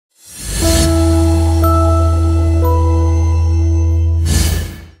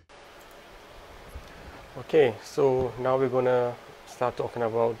now we're going to start talking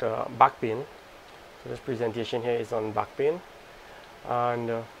about back pain. So this presentation here is on back pain,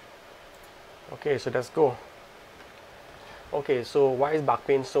 and okay, so let's go. Okay, so why is back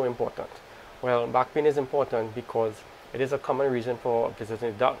pain so important? Well, back pain is important because it is a common reason for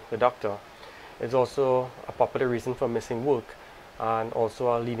visiting the doctor. It's also a popular reason for missing work and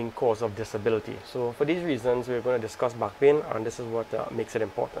also a leading cause of disability. So for these reasons, we're going to discuss back pain, and this is what makes it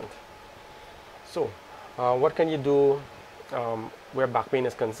important. So what can you do where back pain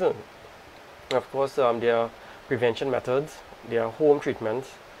is concerned? Of course, there are prevention methods, there are home treatments,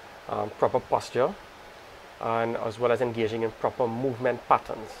 proper posture, and as well as engaging in proper movement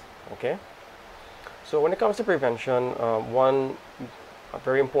patterns. Okay, so when it comes to prevention, a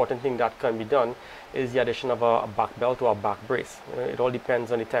very important thing that can be done is the addition of a back belt or a back brace. It all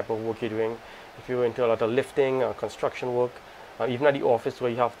depends on the type of work you're doing. If you're into a lot of lifting, construction work, even at the office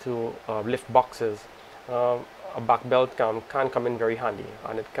where you have to lift boxes, a back belt can come in very handy,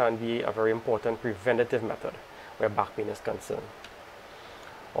 and it can be a very important preventative method where back pain is concerned.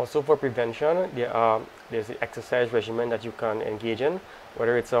 Also, for prevention, there's an exercise regimen that you can engage in,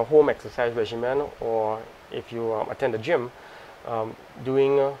 whether it's a home exercise regimen or if you attend a gym,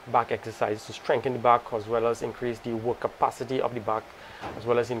 doing back exercises to strengthen the back as well as increase the work capacity of the back, as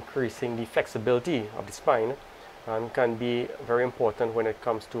well as increasing the flexibility of the spine, and can be very important when it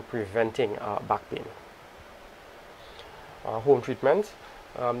comes to preventing back pain. Home treatment,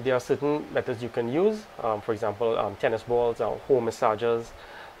 there are certain methods you can use, for example tennis balls, home massages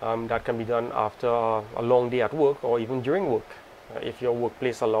that can be done after a long day at work or even during work. If your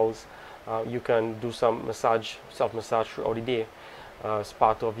workplace allows, you can do some self-massage throughout the day as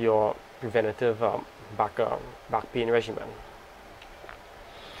part of your preventative back pain regimen.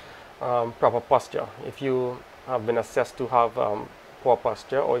 Proper posture. If you have been assessed to have poor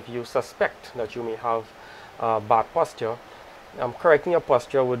posture, or if you suspect that you may have bad posture, correcting your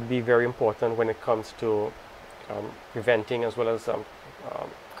posture would be very important when it comes to preventing as well as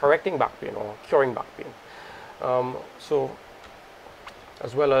correcting back pain or curing back pain. So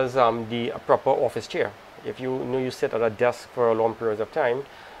as well as the proper office chair. If you know you sit at a desk for a long period of time,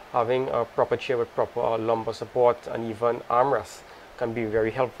 having a proper chair with proper lumbar support and even armrests can be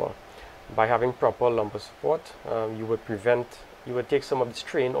very helpful. By having proper lumbar support, you would take some of the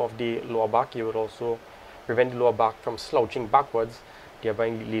strain of the lower back. You would also prevent the lower back from slouching backwards, thereby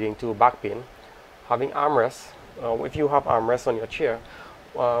leading to back pain. Having armrests, if you have armrests on your chair,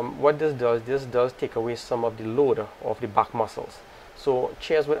 what this does take away some of the load of the back muscles. So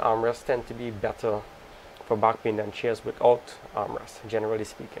chairs with armrests tend to be better for back pain than chairs without armrests, generally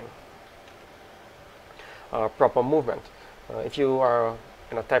speaking. Proper movement. If you are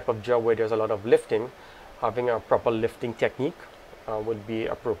in a type of job where there's a lot of lifting, having a proper lifting technique would be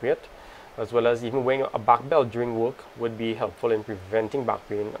appropriate, as well as even wearing a back belt during work would be helpful in preventing back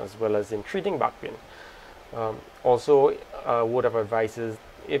pain as well as in treating back pain. Also, a word of advice is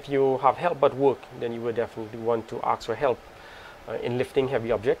if you have help at work, then you would definitely want to ask for help in lifting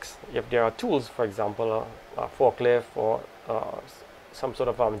heavy objects. If there are tools, for example a forklift or some sort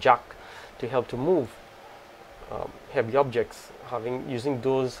of jack to help to move heavy objects, using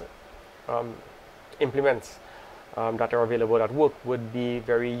those implements that are available at work would be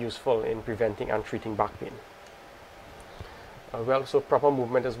very useful in preventing and treating back pain. Well, so proper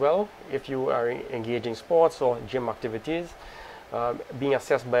movement as well. If you are engaging sports or gym activities, being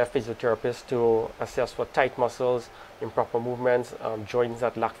assessed by a physiotherapist to assess for tight muscles, improper movements, joints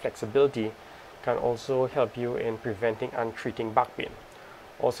that lack flexibility can also help you in preventing and treating back pain.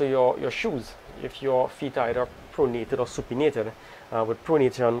 Also your shoes, if your feet are either pronated or supinated. With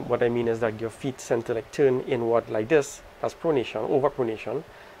pronation, what I mean is that your feet tend to turn inward like this, that's pronation, overpronation,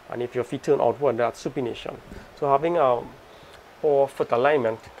 and if your feet turn outward, that's supination. So having a poor foot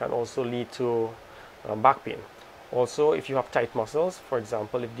alignment can also lead to back pain. Also, if you have tight muscles, for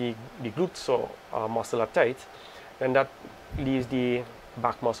example, if the glutes or muscle are tight, then that leaves the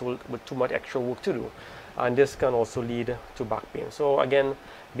back muscle with too much extra work to do, and this can also lead to back pain. So again,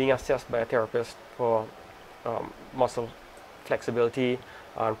 being assessed by a therapist for muscle flexibility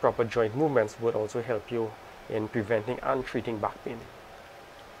and proper joint movements would also help you in preventing and treating back pain.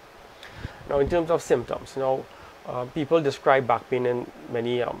 Now, in terms of symptoms, people describe back pain in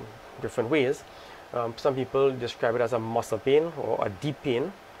many different ways. Some people describe it as a muscle pain or a deep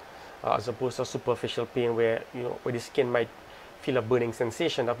pain, as opposed to a superficial pain where where the skin might feel a burning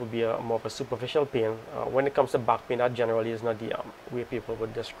sensation. That would be more of a superficial pain. When it comes to back pain, that generally is not the way people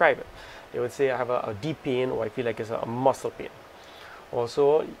would describe it. They would say I have a deep pain, or I feel like it's a muscle pain.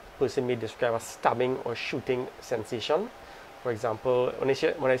 Also, person may describe a stabbing or shooting sensation. For example, when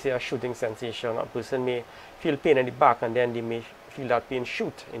I say a shooting sensation, a person may feel pain in the back, and then they may feel that pain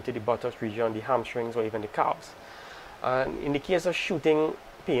shoot into the buttocks region, the hamstrings, or even the calves. And in the case of shooting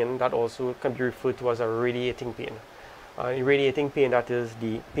pain, that also can be referred to as a radiating pain. Radiating pain, that is,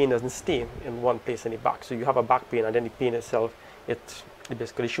 the pain doesn't stay in one place in the back. So you have a back pain, and then the pain itself, it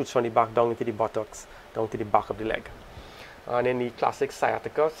basically shoots from the back down into the buttocks, down to the back of the leg. And then the classic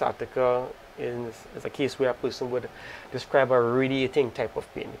sciatica. Sciatica is a case where a person would describe a radiating type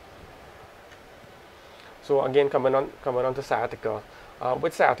of pain. So again, coming on to sciatica.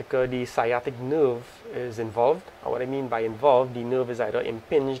 With sciatica, the sciatic nerve is involved. And what I mean by involved, the nerve is either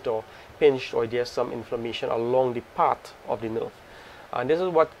impinged or pinched, or there's some inflammation along the path of the nerve. And this is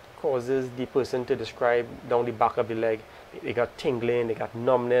what causes the person to describe down the back of the leg. They got tingling, they got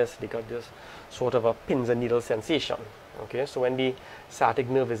numbness, they got this sort of a pins and needles sensation. Okay, so when the sciatic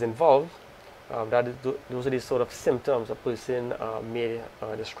nerve is involved, those are the sort of symptoms a person may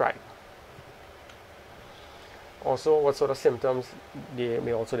describe. Also, what sort of symptoms they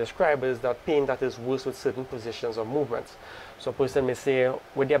may also describe is that pain that is worse with certain positions or movements. So a person may say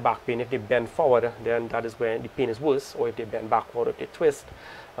with their back pain, if they bend forward, then that is where the pain is worse, or if they bend backward, if they twist.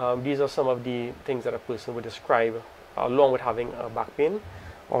 These are some of the things that a person would describe along with having back pain.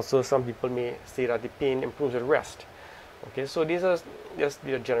 Also, some people may say that the pain improves with rest. Okay, so these are just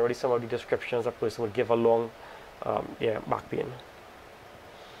generally some of the descriptions a person would give along back pain.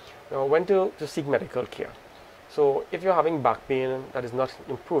 Now, when to seek medical care. So if you're having back pain that is not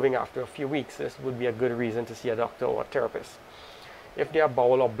improving after a few weeks, this would be a good reason to see a doctor or a therapist. If there are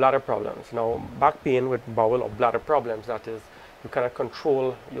bowel or bladder problems, now back pain with bowel or bladder problems, that is, you cannot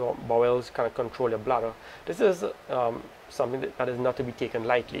control your bowels, cannot control your bladder. This is something that is not to be taken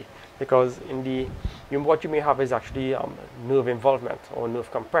lightly, because what you may have is actually nerve involvement or nerve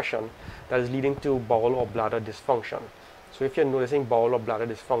compression that is leading to bowel or bladder dysfunction. So if you're noticing bowel or bladder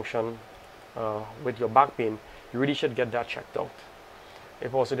dysfunction with your back pain, you really should get that checked out.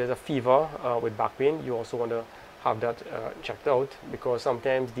 If also there's a fever with back pain, you also want to have that checked out, because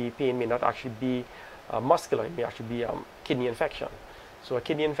sometimes the pain may not actually be muscular, it may actually be kidney infection. So a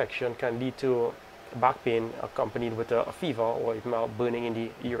kidney infection can lead to back pain accompanied with a fever or even burning in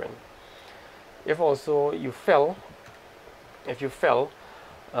the urine. If also you fell,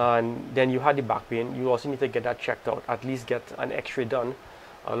 and then you had the back pain, you also need to get that checked out, at least get an x-ray done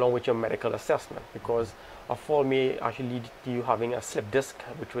along with your medical assessment, because a fall may actually lead to you having a slip disc,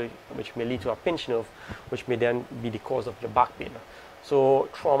 which may lead to a pinched nerve, which may then be the cause of your back pain. So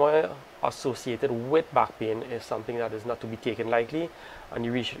trauma associated with back pain is something that is not to be taken lightly, and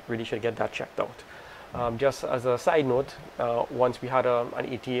you really should get that checked out. Just as a side note, once we had an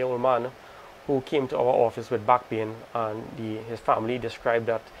 80-year-old man who came to our office with back pain, and his family described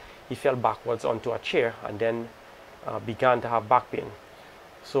that he fell backwards onto a chair and then began to have back pain.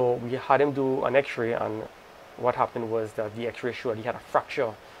 So we had him do an x-ray, and what happened was that the x-ray showed he had a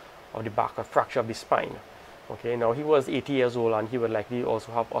fracture of the back, a fracture of the spine. Okay, now he was 80 years old, and he would likely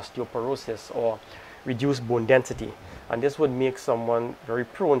also have osteoporosis or reduced bone density, and this would make someone very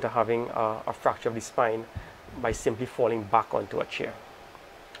prone to having a fracture of the spine by simply falling back onto a chair.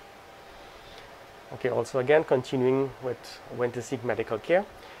 Okay, also again, continuing with when to seek medical care.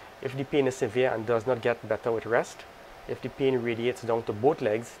 If the pain is severe and does not get better with rest, if the pain radiates down to both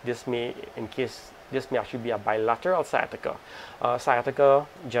legs, this may actually be a bilateral sciatica. Sciatica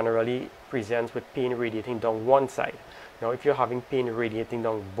generally presents with pain radiating down one side. Now, if you're having pain radiating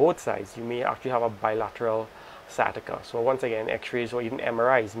down both sides, you may actually have a bilateral sciatica. So once again, x-rays or even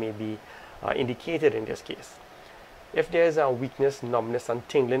MRIs may be indicated in this case. If there is a weakness, numbness, and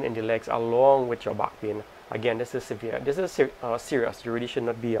tingling in the legs along with your back pain, again, this is severe. This is serious. You really should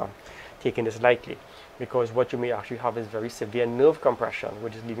not be taking this lightly, because what you may actually have is very severe nerve compression,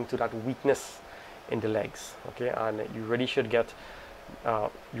 which is leading to that weakness in the legs. Okay, and you really should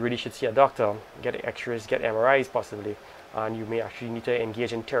see a doctor, get x-rays, get MRIs possibly, and you may actually need to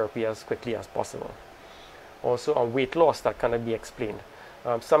engage in therapy as quickly as possible. Also, on weight loss that cannot be explained.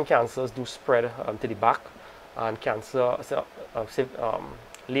 Some cancers do spread to the back, and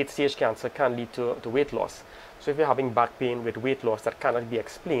late stage cancer can lead to weight loss. So if you're having back pain with weight loss that cannot be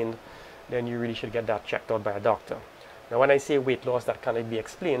explained, then you really should get that checked out by a doctor. Now, when I say weight loss that cannot be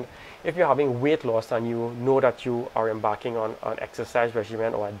explained, if you're having weight loss and you know that you are embarking on an exercise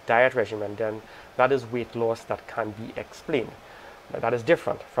regimen or a diet regimen, then that is weight loss that can be explained. Now, that is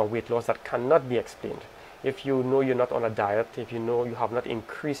different from weight loss that cannot be explained. If you know you're not on a diet, if you know you have not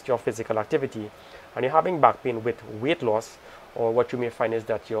increased your physical activity, and you're having back pain with weight loss, or what you may find is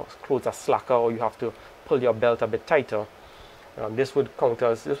that your clothes are slacker, or you have to pull your belt a bit tighter, this would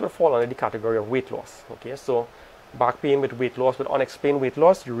fall under the category of weight loss. Okay, so back pain with weight loss, with unexplained weight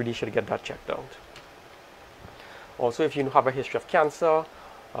loss, you really should get that checked out. Also, if you have a history of cancer,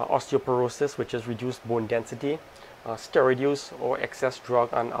 osteoporosis, which is reduced bone density, steroid use or excess drug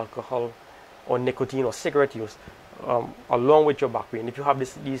and alcohol or nicotine or cigarette use, along with your back pain. If you have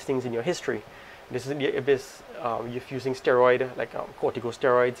these things in your history, if you're using steroid like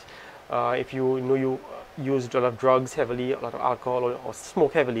corticosteroids, if you know you used a lot of drugs heavily, a lot of alcohol, or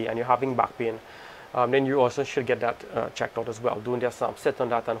smoke heavily, and you're having back pain, then you also should get that checked out as well. Don't just sit on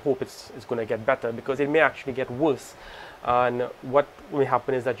that and hope it's going to get better, because it may actually get worse. And what may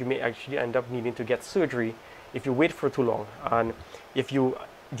happen is that you may actually end up needing to get surgery if you wait for too long. And if you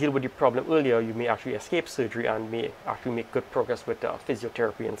deal with the problem earlier, you may actually escape surgery and may actually make good progress with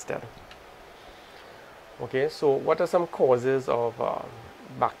physiotherapy instead. Okay, so what are some causes of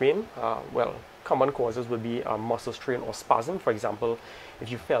back pain? Well, common causes would be muscle strain or spasm. For example,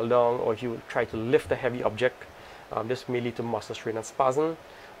 if you fell down or if you try to lift a heavy object, this may lead to muscle strain and spasm.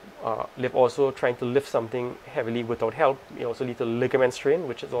 Also trying to lift something heavily without help may also lead to ligament strain,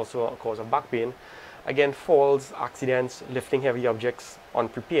 which is also a cause of back pain. Again, falls, accidents, lifting heavy objects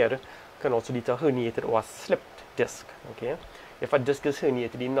unprepared can also lead to herniated or slipped disc. Okay, if a disc is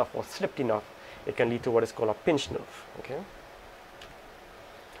herniated enough or slipped enough, it can lead to what is called a pinched nerve. Okay.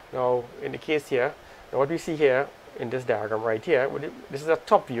 Now, in the case here, what we see here in this diagram right here, this is a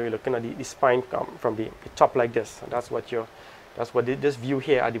top view. You're looking at the spine from the top like this, and that's what this view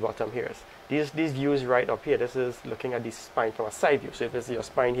here at the bottom here is. These views right up here, this is looking at the spine from a side view. So if this is your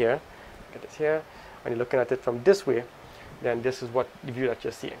spine here, look at this here, and you're looking at it from this way, then this is what the view that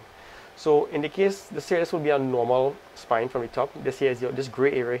you're seeing. So in the case, this will be a normal spine from the top. This here is this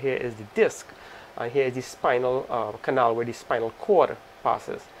gray area here is the disc, and here is the spinal canal where the spinal cord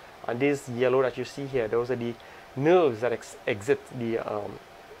passes. And this yellow that you see here, those are the nerves that exit the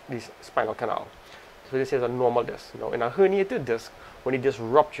spinal canal. So this is a normal disc. Now, in a herniated disc, when it just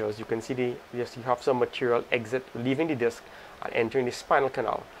ruptures, you can see you have some material exit, leaving the disc and entering the spinal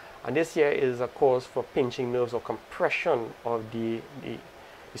canal. And this here is a cause for pinching nerves or compression of the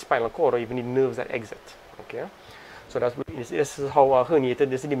spinal cord, or even the nerves that exit. Okay, so this is how a herniated.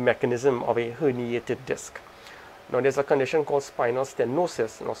 This is the mechanism of a herniated disc. Now, there's a condition called spinal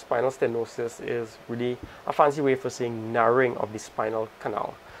stenosis. Now, spinal stenosis is really a fancy way for saying narrowing of the spinal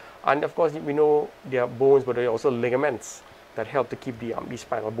canal. And of course, we know there are bones, but there are also ligaments that help to keep the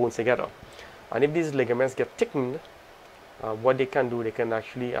spinal bones together. And if these ligaments get thickened, what they can do, they can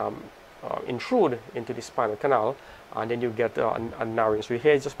actually intrude into the spinal canal, and then you get a narrowing. So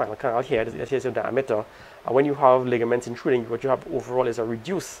here's the spinal canal here, here's your diameter. And when you have ligaments intruding, what you have overall is a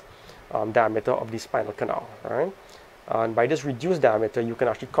reduced diameter of the spinal canal. Right? And by this reduced diameter, you can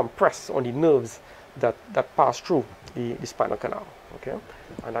actually compress on the nerves that pass through the spinal canal. Okay,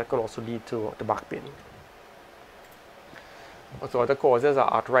 and that can also lead to the back pain. So other causes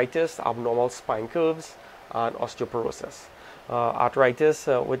are arthritis, abnormal spine curves, and osteoporosis.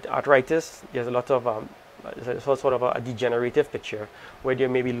 With arthritis, there's a lot of sort of a degenerative picture where there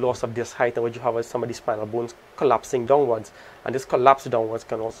may be loss of disc height, and what you have is some of the spinal bones collapsing downwards, and this collapse downwards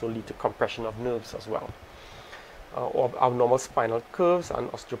can also lead to compression of nerves as well. Or abnormal spinal curves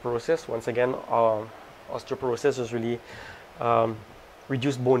and osteoporosis. Once again, osteoporosis is really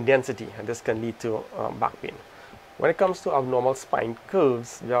reduced bone density, and this can lead to back pain. When it comes to abnormal spine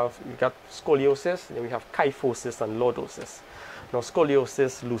curves, we got scoliosis, then we have kyphosis and lordosis. Now,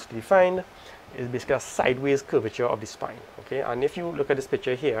 scoliosis, loosely defined, is basically a sideways curvature of the spine. Okay, and if you look at this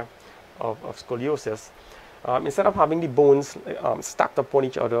picture here of scoliosis, instead of having the bones stacked upon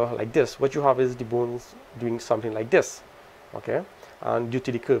each other like this, what you have is the bones doing something like this. Okay, and due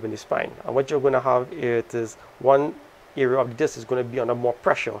to the curve in the spine, and what you're going to have is one area of the disc is going to be under more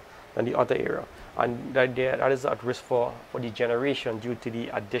pressure than the other area, and that is at risk for degeneration due to the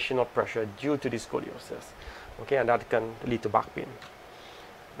additional pressure due to the scoliosis. Okay, and that can lead to back pain.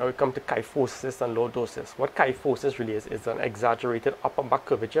 Now we come to kyphosis and lordosis. What kyphosis really is an exaggerated upper back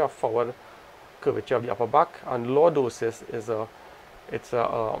curvature, a forward curvature of the upper back, and lordosis is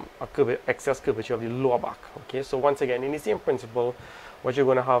excess curvature of the lower back. Okay, so once again, in the same principle, what you're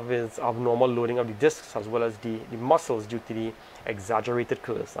going to have is abnormal loading of the discs as well as the muscles due to the exaggerated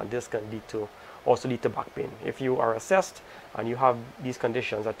curves, and this can also lead to back pain. If you are assessed and you have these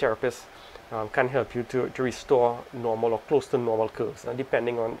conditions, a therapist can help you to restore normal or close to normal curves, and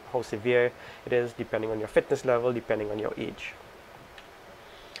depending on how severe it is, depending on your fitness level, depending on your age.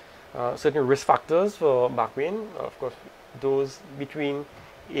 Certain risk factors for back pain, of course, those between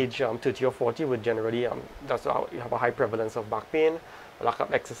age 30 or 40 would generally, that's how you have a high prevalence of back pain, lack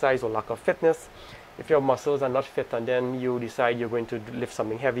of exercise or lack of fitness. if your muscles are not fit and then you decide you're going to lift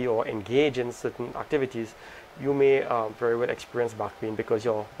something heavy or engage in certain activities, you may very well experience back pain because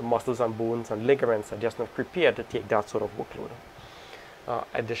the muscles and bones and ligaments are just not prepared to take that sort of workload.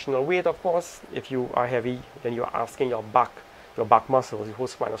 Additional weight, of course, if you are heavy, then you're asking your back muscles, your whole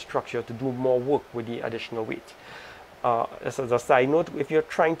spinal structure to do more work with the additional weight. As a side note, if you're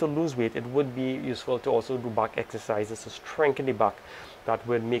trying to lose weight, it would be useful to also do back exercises to strengthen the back. That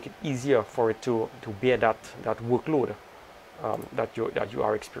would make it easier for it to bear that workload that you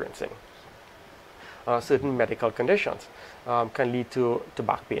are experiencing. Certain medical conditions can lead to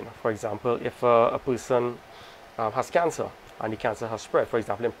back pain. For example, if a person has cancer and the cancer has spread, for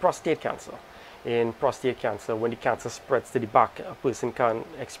example, in prostate cancer. In prostate cancer, when the cancer spreads to the back, a person can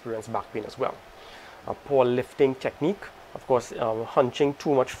experience back pain as well. A poor lifting technique, of course, hunching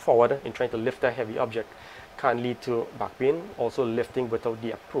too much forward in trying to lift a heavy object can lead to back pain. Also, lifting without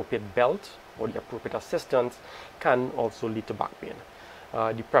the appropriate belt or the appropriate assistance can also lead to back pain.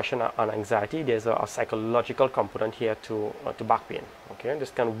 Depression and anxiety, there's a psychological component here to back pain. Okay, this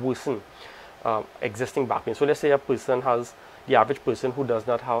can worsen existing back pain. So let's say the average person who does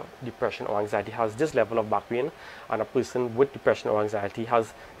not have depression or anxiety has this level of back pain, and a person with depression or anxiety has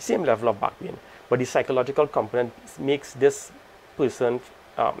the same level of back pain. But the psychological component makes this person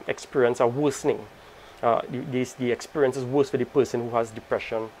experience a worsening. The experience is worse for the person who has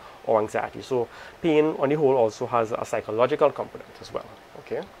depression or anxiety. So pain on the whole also has a psychological component as well.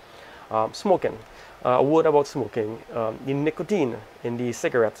 Okay, smoking. A word about smoking. The nicotine in the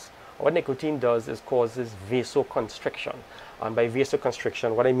cigarettes, what nicotine does is causes vasoconstriction. And by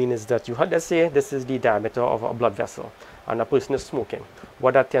vasoconstriction, what I mean is that let's say this is the diameter of a blood vessel and a person is smoking.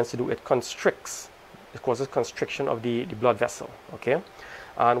 What that tends to do, it constricts. It causes constriction of the blood vessel. Okay.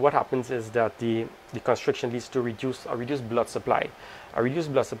 And what happens is that the constriction leads to a reduced blood supply. A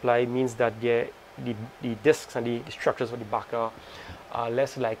reduced blood supply means that the discs and the structures of the back are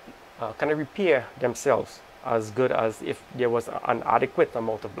less kind of repair themselves as good as if there was an adequate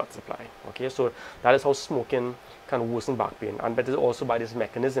amount of blood supply. Okay, so that is how smoking can worsen back pain, and but it's also by this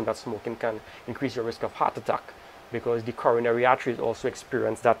mechanism that smoking can increase your risk of heart attack, because the coronary arteries also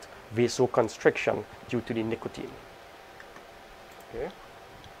experience that vasoconstriction due to the nicotine. Okay.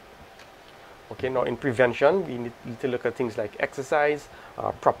 Okay, now in prevention, we need to look at things like exercise,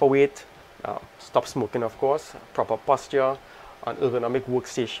 proper weight, stop smoking, of course, proper posture, an ergonomic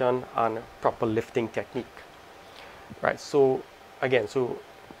workstation, and proper lifting technique. Right, so again,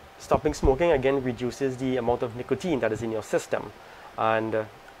 stopping smoking again reduces the amount of nicotine that is in your system, and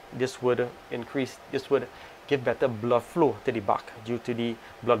this would give better blood flow to the back due to the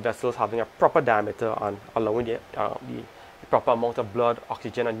blood vessels having a proper diameter and allowing the proper amount of blood,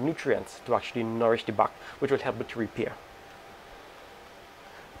 oxygen, and nutrients to actually nourish the back, which will help it to repair.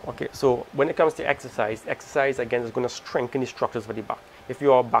 Okay, so when it comes to exercise again is going to strengthen the structures of the back. If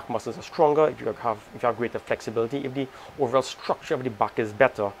your back muscles are stronger, if you have greater flexibility, if the overall structure of the back is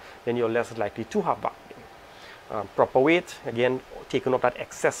better, then you're less likely to have back pain. Proper weight, again, taking up that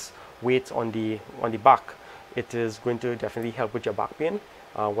excess weight on the back, it is going to definitely help with your back pain.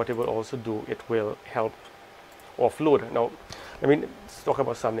 What it will also do, it will help offload. Now, let's talk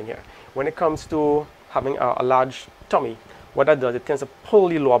about something here. When it comes to having a large tummy, what that does, it tends to pull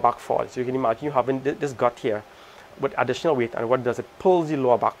the lower back forward. So you can imagine you having this gut here with additional weight, and what it does, it pulls the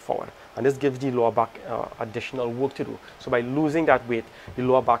lower back forward, and this gives the lower back additional work to do. So by losing that weight, the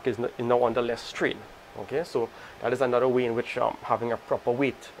lower back is now under less strain. Okay, so that is another way in which having a proper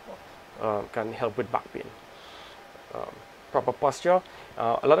weight can help with back pain. Proper posture.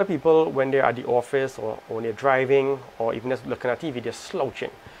 A lot of people, when they're at the office or when they're driving or even just looking at TV, they're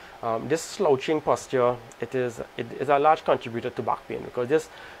slouching. This slouching posture, it is a large contributor to back pain, because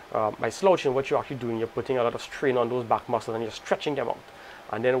by slouching, what you're actually doing, you're putting a lot of strain on those back muscles and you're stretching them out.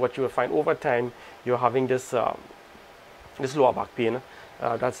 And then what you will find over time, you're having this lower back pain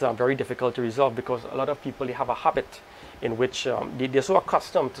that's very difficult to resolve, because a lot of people, they have a habit in which they're so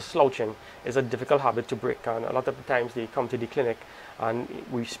accustomed to slouching. It's a difficult habit to break, and a lot of the times they come to the clinic and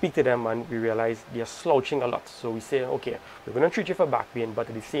we speak to them and we realize they're slouching a lot. So we say, okay, we're going to treat you for back pain, but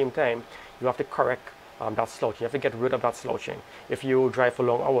at the same time you have to correct that slouching. You have to get rid of that slouching. If you drive for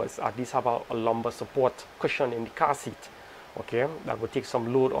long hours, at least have a lumbar support cushion in the car seat. Okay, that will take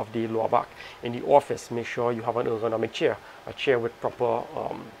some load off the lower back. In the office, make sure you have an ergonomic chair, a chair with proper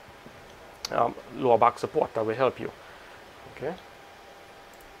lower back support that will help you. Okay.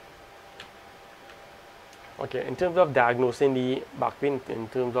 Okay, in terms of diagnosing the back pain, in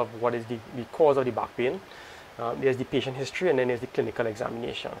terms of what is the cause of the back pain, there's the patient history and then there's the clinical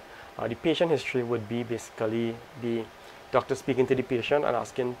examination. The patient history would be basically the doctor speaking to the patient and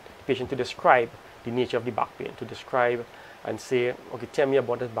asking the patient to describe the nature of the back pain, to describe and say, okay, tell me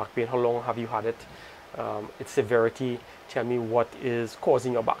about this back pain, how long have you had it, its severity, tell me what is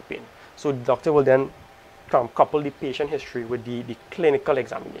causing your back pain. So the doctor will then couple the patient history with the clinical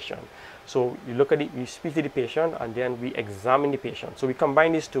examination. So you look at it, you speak to the patient, and then we examine the patient. So we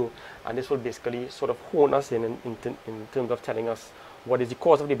combine these two, and this will basically sort of hone us in terms of telling us what is the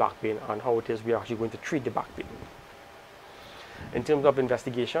cause of the back pain and how it is we are actually going to treat the back pain. In terms of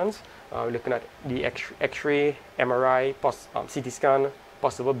investigations, we're looking at the X-ray, MRI, CT scan,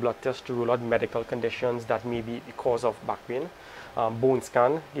 possible blood tests to rule out medical conditions that may be the cause of back pain. Bone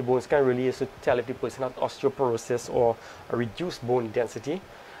scan. The bone scan really is to tell if the person has osteoporosis or a reduced bone density.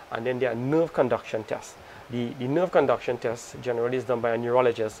 And then there are nerve conduction tests. The nerve conduction test generally is done by a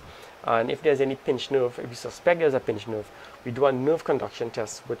neurologist. And if there's any pinched nerve, if we suspect there's a pinched nerve, we do a nerve conduction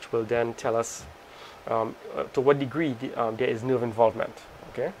test, which will then tell us to what degree there is nerve involvement.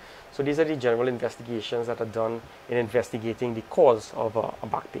 Okay, so these are the general investigations that are done in investigating the cause of a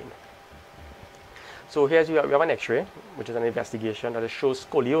back pain. So here we have an X-ray, which is an investigation that shows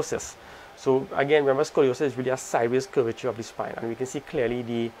scoliosis. So again, remember, scoliosis is really a sideways curvature of the spine, and we can see clearly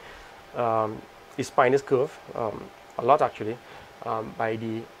the spine is curved a lot actually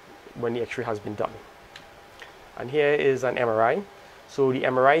when the X-ray has been done. And here is an MRI. So the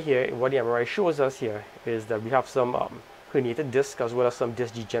MRI here, what the MRI shows us here is that we have some herniated disc as well as some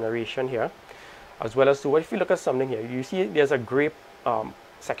disc degeneration here, as well as, so if you look at something here, you see there's a gray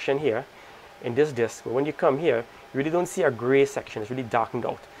section here in this disc, but when you come here, you really don't see a gray section. It's really darkened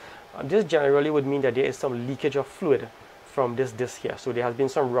out. This generally would mean that there is some leakage of fluid from this disc here. So there has been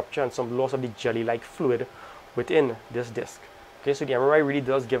some rupture and some loss of the jelly-like fluid within this disc. Okay, so the MRI really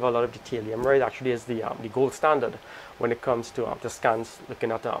does give a lot of detail. The MRI actually is the gold standard when it comes to the scans,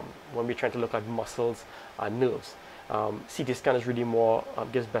 looking at when we're trying to look at muscles and nerves. CT scan is really more,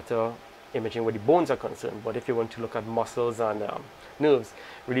 gives better imaging where the bones are concerned, but if you want to look at muscles and nerves,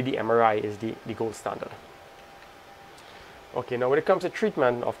 really the MRI is the gold standard. Okay, now when it comes to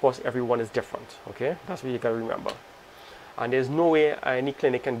treatment, of course, everyone is different. Okay, that's what you gotta remember. And there's no way any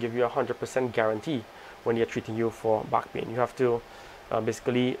clinic can give you 100% guarantee when they're treating you for back pain. You have to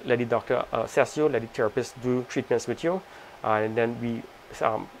basically let the doctor assess you, let the therapist do treatments with you, and then we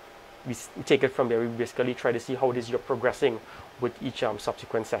take it from there. We basically try to see how it is you're progressing with each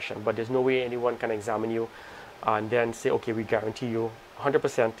subsequent session. But there's no way anyone can examine you and then say, okay, we guarantee you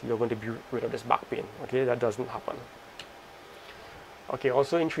 100% you're going to be rid of this back pain. Okay, that doesn't happen. Okay,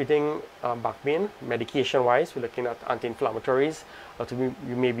 also in treating back pain, medication-wise, we're looking at anti-inflammatories.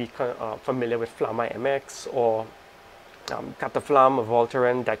 You may be familiar with Flamma MX or Cataflam,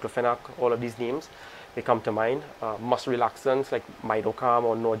 Voltaren, Diclofenac, all of these names, they come to mind. Muscle relaxants like Midocalm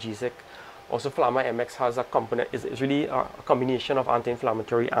or Norgesic. Also, Flamma MX has a component, is really a combination of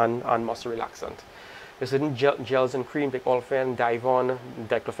anti-inflammatory and muscle relaxant. There's certain gels and creams like Olfen, Divon,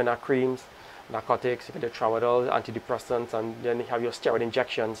 Diclofenac creams, narcotics, you can do tramadol, antidepressants, and then you have your steroid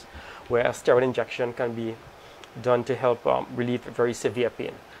injections, where a steroid injection can be done to help relieve very severe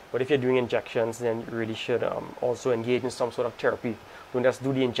pain. But if you're doing injections, then you really should also engage in some sort of therapy. Don't just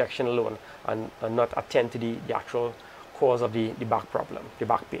do the injection alone and not attend to the actual cause of the back problem, the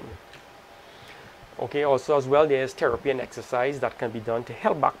back pain. Okay, also as well, there is therapy and exercise that can be done to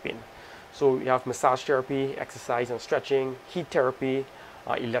help back pain. So you have massage therapy, exercise and stretching, heat therapy,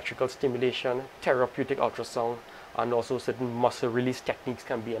 electrical stimulation, therapeutic ultrasound, and also certain muscle release techniques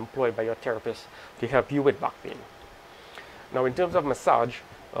can be employed by your therapist to help you with back pain. Now, in terms of massage,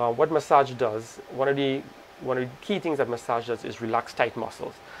 what massage does, one of the key things that massage does is relax tight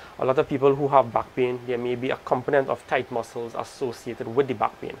muscles. A lot of people who have back pain, there may be a component of tight muscles associated with the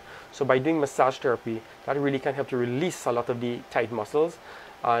back pain. So by doing massage therapy, that really can help to release a lot of the tight muscles.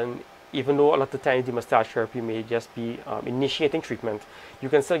 And even though a lot of the times the massage therapy may just be initiating treatment, you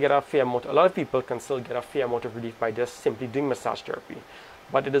can still get a fair amount, a lot of people can still get a fair amount of relief by just simply doing massage therapy.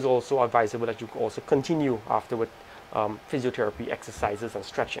 But it is also advisable that you can also continue after with physiotherapy exercises and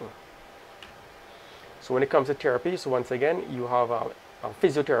stretching. So when it comes to therapy, so once again, you have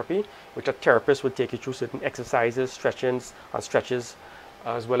physiotherapy, which a therapist will take you through certain exercises, stretches,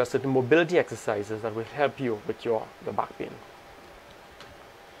 as well as certain mobility exercises that will help you with your back pain.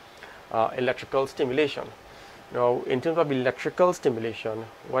 Electrical stimulation. Now, in terms of electrical stimulation,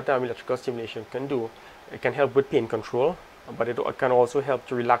 what electrical stimulation can do, it can help with pain control, but it can also help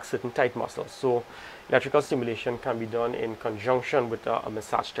to relax certain tight muscles. So electrical stimulation can be done in conjunction with a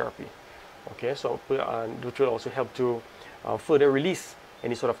massage therapy. Okay, so which will also help to further release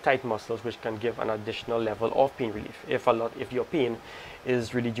any sort of tight muscles, which can give an additional level of pain relief if your pain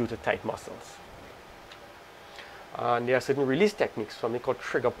is really due to tight muscles. And there are certain release techniques, something called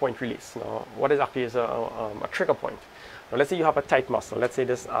trigger point release. Now, what exactly is a trigger point? Now, let's say you have a tight muscle. Let's say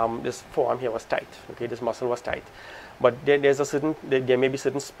this forearm here was tight. Okay, this muscle was tight, but there may be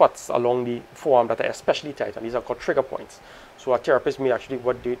certain spots along the forearm that are especially tight, and these are called trigger points. So, a therapist may actually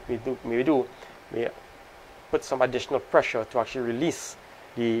may put some additional pressure to actually release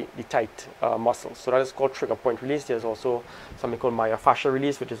the tight muscles. So that is called trigger point release. There's also something called myofascial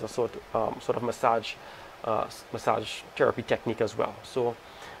release, which is a sort of massage therapy technique as well. So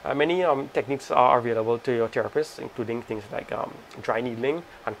many techniques are available to your therapist, including things like dry needling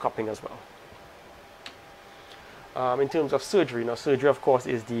and cupping as well. In terms of surgery, now surgery of course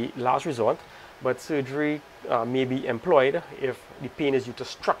is the last resort, but surgery may be employed if the pain is due to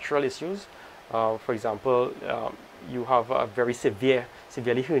structural issues. For example, you have a very severely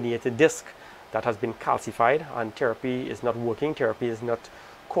herniated disc that has been calcified, and therapy is not working. Therapy is not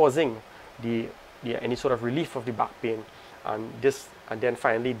causing any sort of relief of the back pain, and then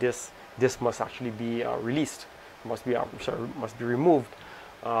finally this must actually be released, must be removed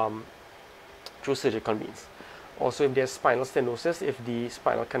through surgical means. Also, if there's spinal stenosis, if the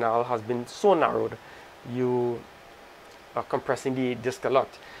spinal canal has been so narrowed, you are compressing the disc a lot,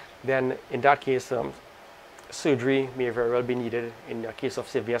 then in that case surgery may very well be needed in the case of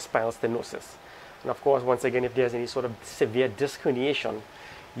severe spinal stenosis. And of course, once again, if there's any sort of severe disc herniation,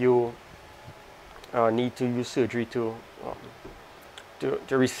 you need to use surgery to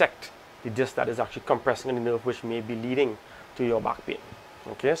resect the disc that is actually compressing the nerve, which may be leading to your back pain.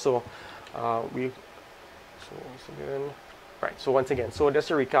 Okay, so once again, so just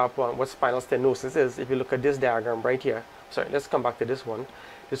to recap on what spinal stenosis is, if you look at this diagram right here, let's come back to this one.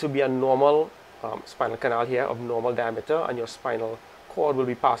 This would be a normal spinal canal here of normal diameter, and your spinal cord will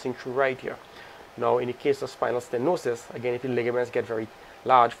be passing through right here. Now, in the case of spinal stenosis, again, if the ligaments get very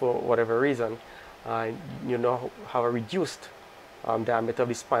large for whatever reason, you know, have a reduced diameter of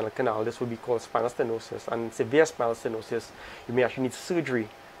the spinal canal, this would be called spinal stenosis. And spinal stenosis, you may actually need surgery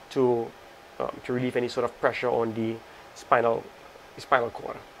to relieve any sort of pressure on the spinal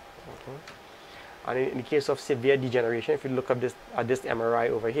cord. Okay. And in the case of severe degeneration, if you look at this MRI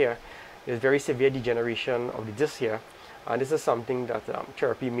over here, there's very severe degeneration of the disc here, and this is something that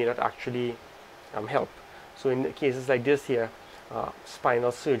therapy may not actually help. So in cases like this here,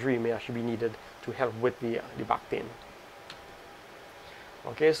 spinal surgery may actually be needed to help with the back pain.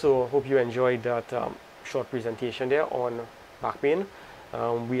 Okay, so hope you enjoyed that short presentation there on back pain.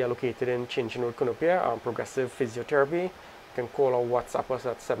 We are located in Chincuna, Cunupia, Progressive Physiotherapy. You can call or WhatsApp us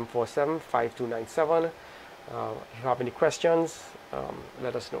at 747-5297. If you have any questions,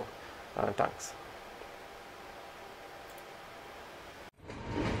 let us know. Thanks.